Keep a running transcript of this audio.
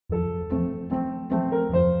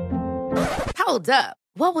Hold up.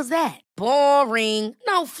 What was that? Boring.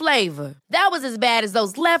 No flavor. That was as bad as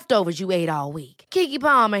those leftovers you ate all week. Keke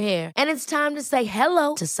Palmer here, and it's time to say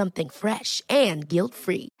hello to something fresh and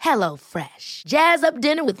guilt-free. Hello Fresh. Jazz up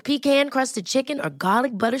dinner with pecan-crusted chicken or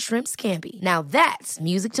garlic butter shrimp scampi. Now that's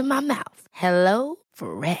music to my mouth. Hello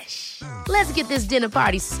Fresh. Let's get this dinner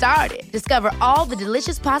party started. Discover all the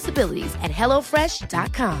delicious possibilities at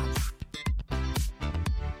hellofresh.com.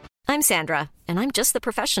 I'm Sandra, and I'm just the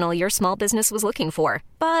professional your small business was looking for.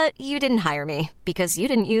 But you didn't hire me because you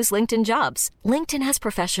didn't use LinkedIn Jobs. LinkedIn has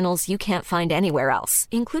professionals you can't find anywhere else,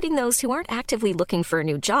 including those who aren't actively looking for a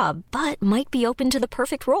new job, but might be open to the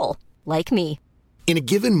perfect role, like me. In a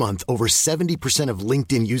given month, over 70% of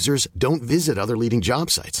LinkedIn users don't visit other leading job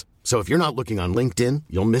sites. So if you're not looking on LinkedIn,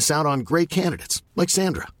 you'll miss out on great candidates like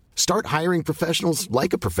Sandra. Start hiring professionals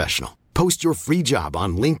like a professional. Post your free job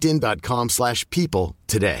on linkedin.com/people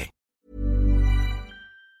today.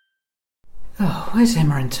 Oh, where's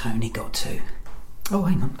Emma and Tony got to? Oh,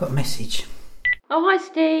 hang on, got a message. Oh, hi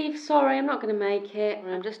Steve. Sorry, I'm not going to make it.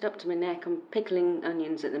 I'm just up to my neck. I'm pickling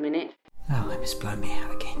onions at the minute. Oh, Emma's blown me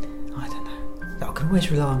out again. I don't know. I can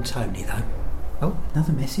always rely on Tony, though. Oh,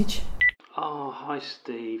 another message. Oh, hi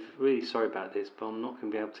Steve. Really sorry about this, but I'm not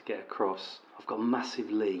going to be able to get across. I've got a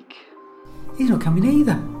massive leak. He's not coming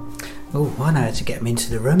either. Oh, I know how to get him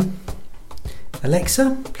into the room.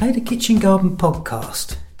 Alexa, play the Kitchen Garden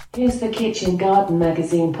podcast. Here's the Kitchen Garden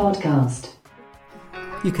Magazine podcast.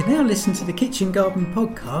 You can now listen to the Kitchen Garden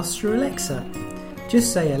podcast through Alexa.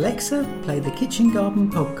 Just say, Alexa, play the Kitchen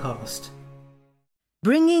Garden podcast.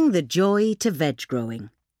 Bringing the joy to veg growing.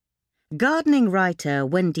 Gardening writer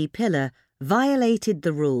Wendy Piller violated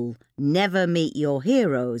the rule, never meet your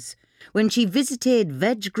heroes, when she visited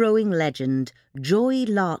veg growing legend Joy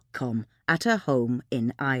Larkcombe at her home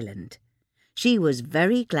in Ireland. She was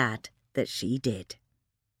very glad that she did.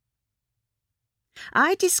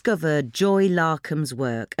 I discovered Joy Larkham's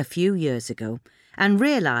work a few years ago and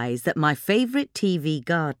realised that my favourite TV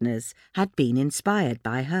gardeners had been inspired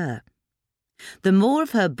by her. The more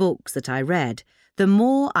of her books that I read, the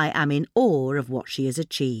more I am in awe of what she has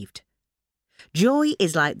achieved. Joy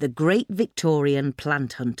is like the great Victorian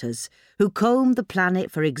plant hunters who combed the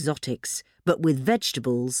planet for exotics, but with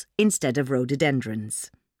vegetables instead of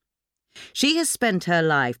rhododendrons. She has spent her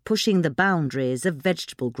life pushing the boundaries of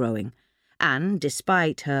vegetable growing, and,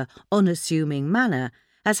 despite her unassuming manner,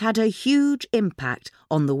 has had a huge impact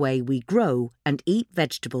on the way we grow and eat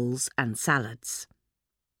vegetables and salads.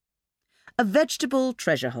 A vegetable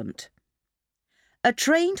treasure hunt. A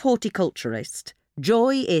trained horticulturist,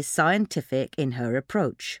 Joy is scientific in her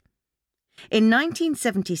approach. In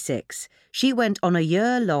 1976, she went on a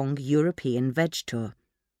year-long European veg tour.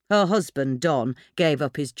 Her husband, Don, gave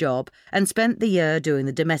up his job and spent the year doing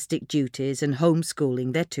the domestic duties and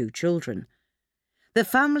homeschooling their 2 children. The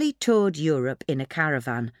family toured Europe in a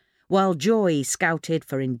caravan, while Joy scouted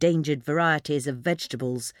for endangered varieties of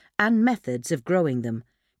vegetables and methods of growing them,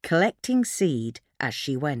 collecting seed as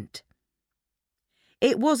she went.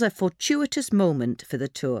 It was a fortuitous moment for the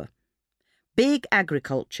tour. Big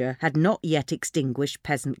agriculture had not yet extinguished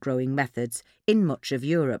peasant growing methods in much of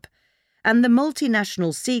Europe, and the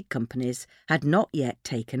multinational seed companies had not yet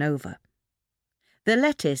taken over. The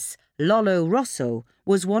lettuce Lollo Rosso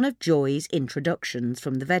was one of Joy's introductions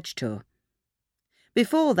from the veg tour.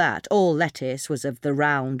 Before that, all lettuce was of the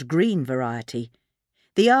round green variety.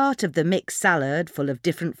 The art of the mixed salad, full of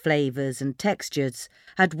different flavours and textures,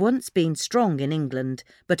 had once been strong in England,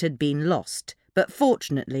 but had been lost, but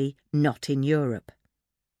fortunately not in Europe.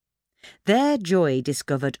 There Joy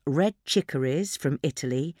discovered red chicories from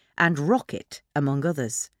Italy and rocket, among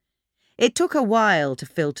others. It took a while to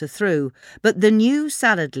filter through, but the new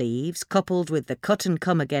salad leaves, coupled with the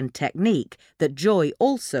cut-and-come-again technique that Joy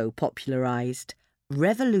also popularised,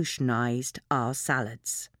 revolutionised our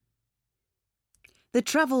salads. The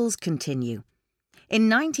travels continue. In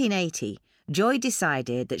 1980, Joy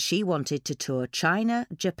decided that she wanted to tour China,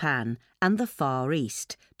 Japan and the Far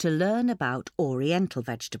East to learn about Oriental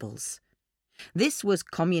vegetables. This was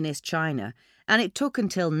communist China, and it took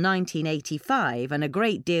until 1985 and a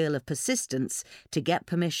great deal of persistence to get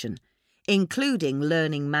permission, including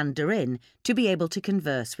learning Mandarin to be able to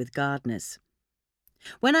converse with gardeners.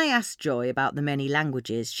 When I asked Joy about the many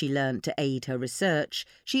languages she learnt to aid her research,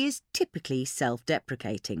 she is typically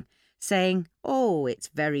self-deprecating, saying, "Oh, it's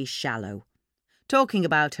very shallow." Talking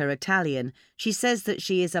about her Italian, she says that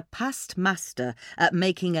she is a past master at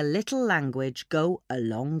making a little language go a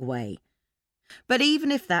long way. But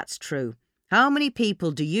even if that's true, how many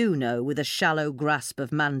people do you know with a shallow grasp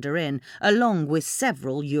of Mandarin along with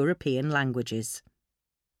several European languages?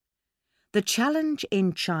 The challenge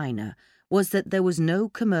in China was that there was no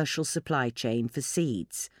commercial supply chain for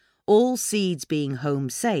seeds, all seeds being home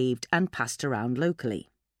saved and passed around locally.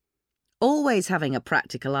 Always having a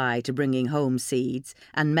practical eye to bringing home seeds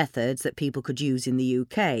and methods that people could use in the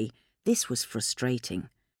UK, this was frustrating.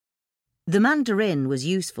 The Mandarin was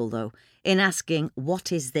useful, though, in asking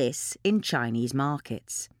 "what is this" in Chinese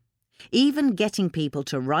markets. Even getting people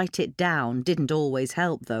to write it down didn't always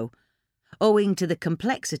help, though. Owing to the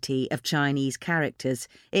complexity of Chinese characters,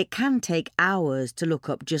 it can take hours to look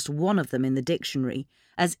up just one of them in the dictionary,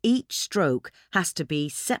 as each stroke has to be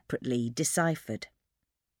separately deciphered.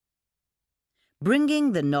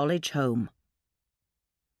 Bringing the knowledge home.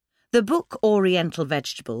 The book Oriental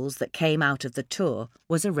Vegetables that came out of the tour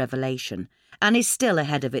was a revelation, and is still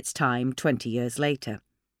ahead of its time 20 years later.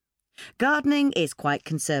 Gardening is quite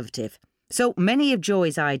conservative, so many of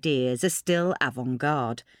Joy's ideas are still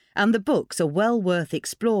avant-garde, and the books are well worth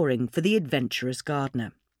exploring for the adventurous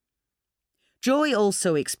gardener. Joy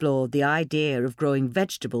also explored the idea of growing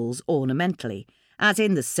vegetables ornamentally, as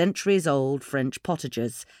in the centuries-old French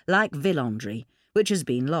pottagers like Villandry, which has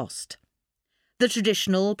been lost. The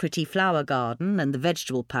traditional pretty flower garden and the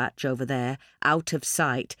vegetable patch over there, out of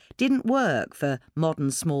sight, didn't work for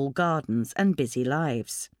modern small gardens and busy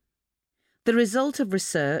lives. The result of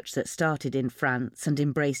research that started in France and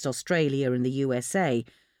embraced Australia and the USA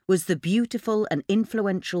was the beautiful and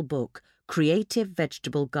influential book Creative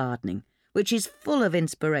Vegetable Gardening, which is full of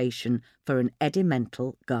inspiration for an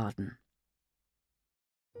edimental garden.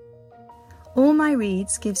 All My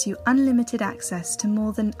Reads gives you unlimited access to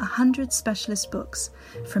more than 100 specialist books,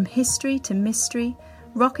 from history to mystery,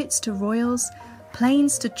 rockets to royals,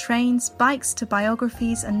 planes to trains, bikes to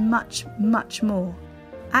biographies, and much, much more.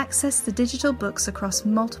 Access the digital books across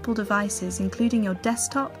multiple devices, including your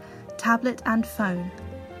desktop, tablet, and phone.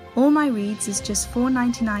 All My Reads is just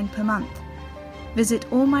 $4.99 per month. Visit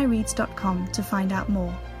allmyreads.com to find out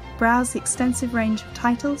more. Browse the extensive range of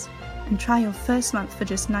titles and try your first month for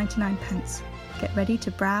just 99p. Get ready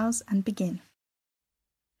to browse and begin.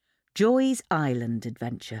 Joy's Island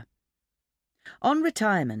Adventure. On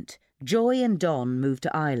retirement, Joy and Don moved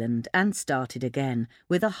to Ireland and started again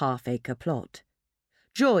with a half-acre plot.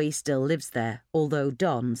 Joy still lives there, although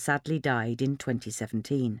Don sadly died in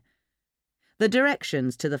 2017. The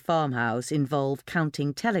directions to the farmhouse involve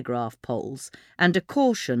counting telegraph poles and a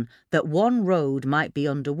caution that one road might be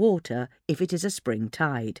underwater if it is a spring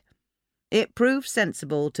tide. It proved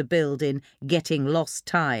sensible to build in getting lost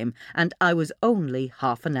time, and I was only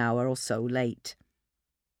half an hour or so late.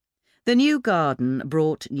 The new garden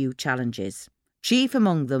brought new challenges, chief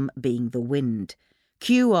among them being the wind.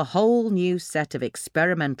 Cue a whole new set of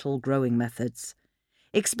experimental growing methods.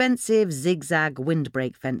 Expensive zigzag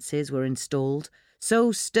windbreak fences were installed,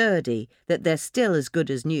 so sturdy that they're still as good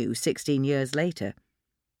as new 16 years later.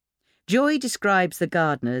 Joy describes the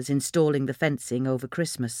gardeners installing the fencing over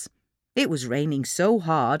Christmas. It was raining so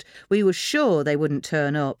hard we were sure they wouldn't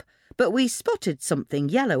turn up, but we spotted something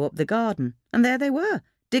yellow up the garden, and there they were,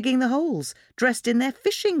 digging the holes, dressed in their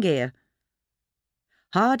fishing gear.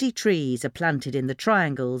 Hardy trees are planted in the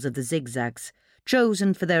triangles of the zigzags,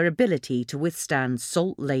 chosen for their ability to withstand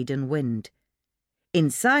salt-laden wind.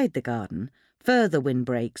 Inside the garden, further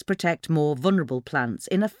windbreaks protect more vulnerable plants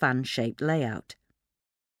in a fan-shaped layout.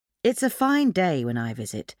 It's a fine day when I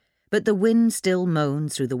visit, but the wind still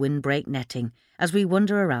moans through the windbreak netting as we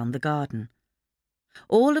wander around the garden.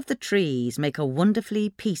 All of the trees make a wonderfully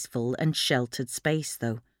peaceful and sheltered space,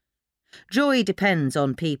 though. Joy depends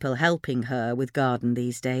on people helping her with garden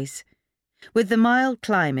these days. With the mild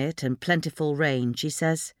climate and plentiful rain, she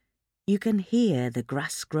says, you can hear the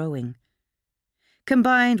grass growing.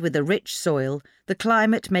 Combined with the rich soil, the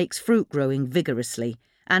climate makes fruit growing vigorously,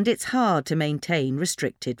 and it's hard to maintain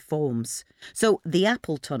restricted forms, so the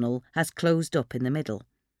apple tunnel has closed up in the middle.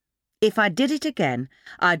 If I did it again,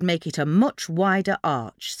 I'd make it a much wider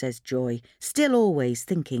arch, says Joy, still always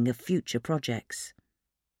thinking of future projects.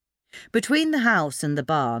 Between the house and the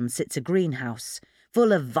barn sits a greenhouse,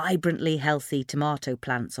 full of vibrantly healthy tomato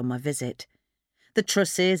plants on my visit. The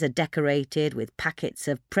trusses are decorated with packets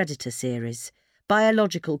of Predator series,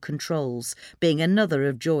 biological controls being another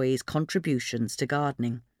of Joy's contributions to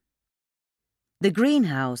gardening. The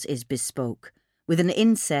greenhouse is bespoke, with an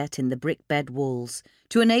inset in the brick bed walls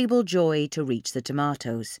to enable Joy to reach the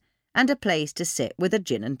tomatoes, and a place to sit with a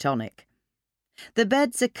gin and tonic. The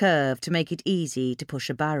beds are curved to make it easy to push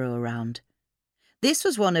a barrow around. This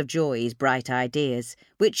was one of Joy's bright ideas,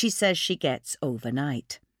 which she says she gets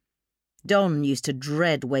overnight. Don used to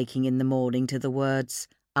dread waking in the morning to the words,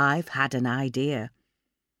 "I've had an idea."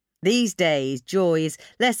 These days, Joy is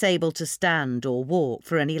less able to stand or walk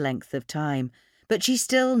for any length of time, but she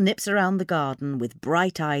still nips around the garden with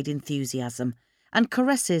bright-eyed enthusiasm and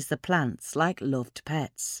caresses the plants like loved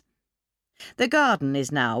pets. The garden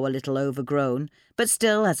is now a little overgrown, but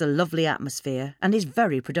still has a lovely atmosphere and is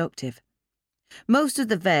very productive. Most of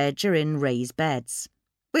the veg are in raised beds.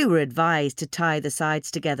 We were advised to tie the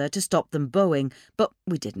sides together to stop them bowing, but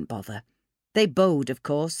we didn't bother. They bowed, of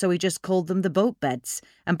course, so we just called them the boat beds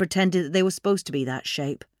and pretended that they were supposed to be that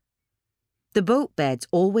shape. The boat beds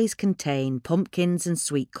always contain pumpkins and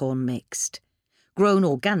sweet corn mixed, grown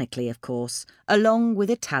organically, of course, along with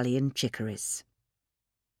Italian chicories.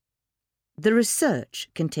 The research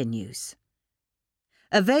continues.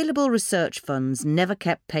 Available research funds never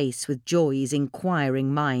kept pace with Joy's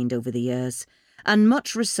inquiring mind over the years, and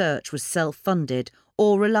much research was self-funded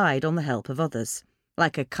or relied on the help of others,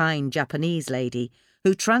 like a kind Japanese lady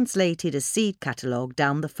who translated a seed catalogue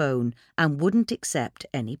down the phone and wouldn't accept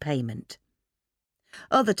any payment.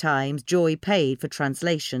 Other times Joy paid for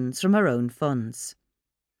translations from her own funds.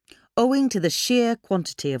 Owing to the sheer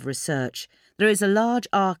quantity of research, there is a large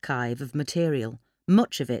archive of material,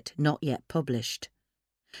 much of it not yet published.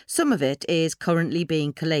 Some of it is currently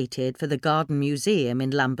being collated for the Garden Museum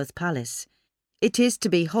in Lambeth Palace. It is to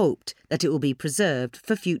be hoped that it will be preserved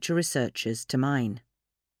for future researchers to mine.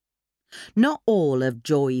 Not all of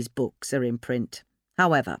Joy's books are in print.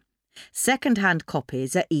 However, second-hand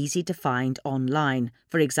copies are easy to find online,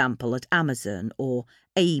 for example at Amazon or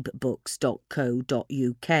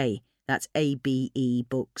abebooks.co.uk. That's ABE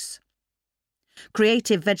Books.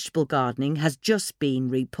 Creative Vegetable Gardening has just been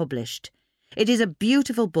republished. It is a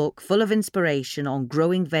beautiful book full of inspiration on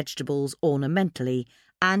growing vegetables ornamentally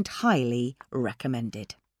and highly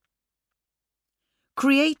recommended.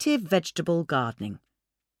 Creative Vegetable Gardening.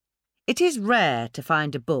 It is rare to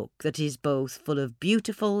find a book that is both full of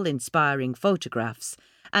beautiful, inspiring photographs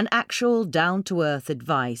and actual down-to-earth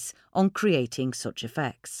advice on creating such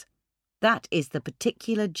effects. That is the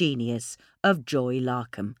particular genius of Joy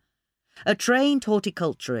Larkham, a trained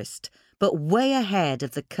horticulturist, but way ahead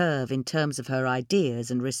of the curve in terms of her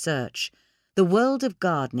ideas and research. The world of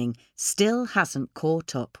gardening still hasn't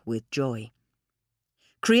caught up with Joy.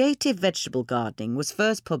 Creative Vegetable Gardening was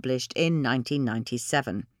first published in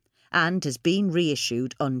 1997 and has been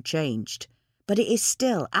reissued unchanged, but it is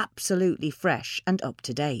still absolutely fresh and up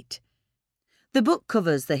to date. The book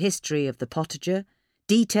covers the history of the potager,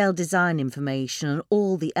 detailed design information on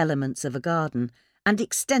all the elements of a garden, and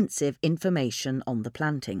extensive information on the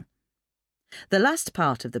planting. The last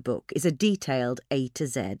part of the book is a detailed A to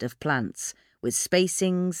Z of plants, with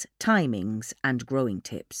spacings, timings and growing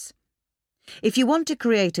tips. If you want to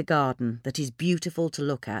create a garden that is beautiful to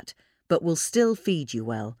look at, but will still feed you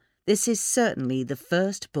well, this is certainly the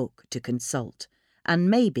first book to consult,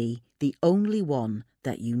 and maybe the only one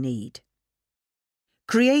that you need.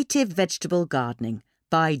 Creative Vegetable Gardening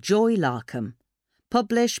by Joy Larkham,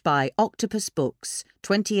 published by Octopus Books,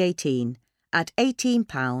 2018, at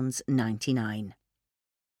 £18.99.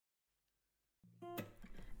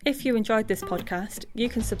 If you enjoyed this podcast, you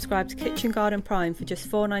can subscribe to Kitchen Garden Prime for just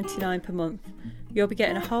 $4.99 per month. You'll be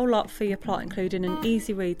getting a whole lot for your plot, including an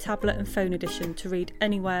easy read tablet and phone edition to read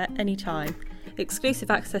anywhere, anytime, exclusive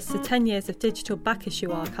access to 10 years of digital back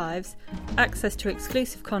issue archives, access to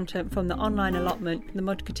exclusive content from the online allotment, the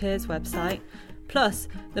Mudketeers website, plus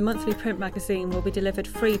the monthly print magazine will be delivered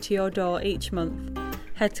free to your door each month.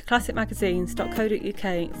 Head to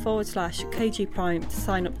classicmagazines.co.uk/KG Prime to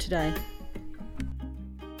sign up today.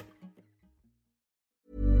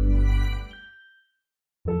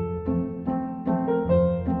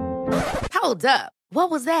 Hold up. What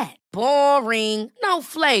was that? Boring. No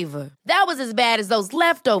flavor. That was as bad as those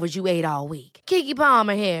leftovers you ate all week. Keke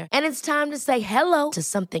Palmer here, and it's time to say hello to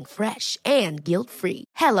something fresh and guilt-free.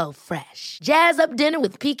 Hello Fresh. Jazz up dinner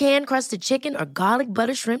with pecan-crusted chicken or garlic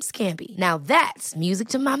butter shrimp scampi. Now that's music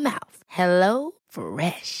to my mouth. Hello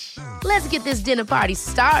Fresh. Let's get this dinner party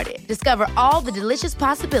started. Discover all the delicious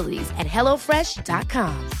possibilities at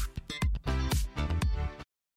HelloFresh.com.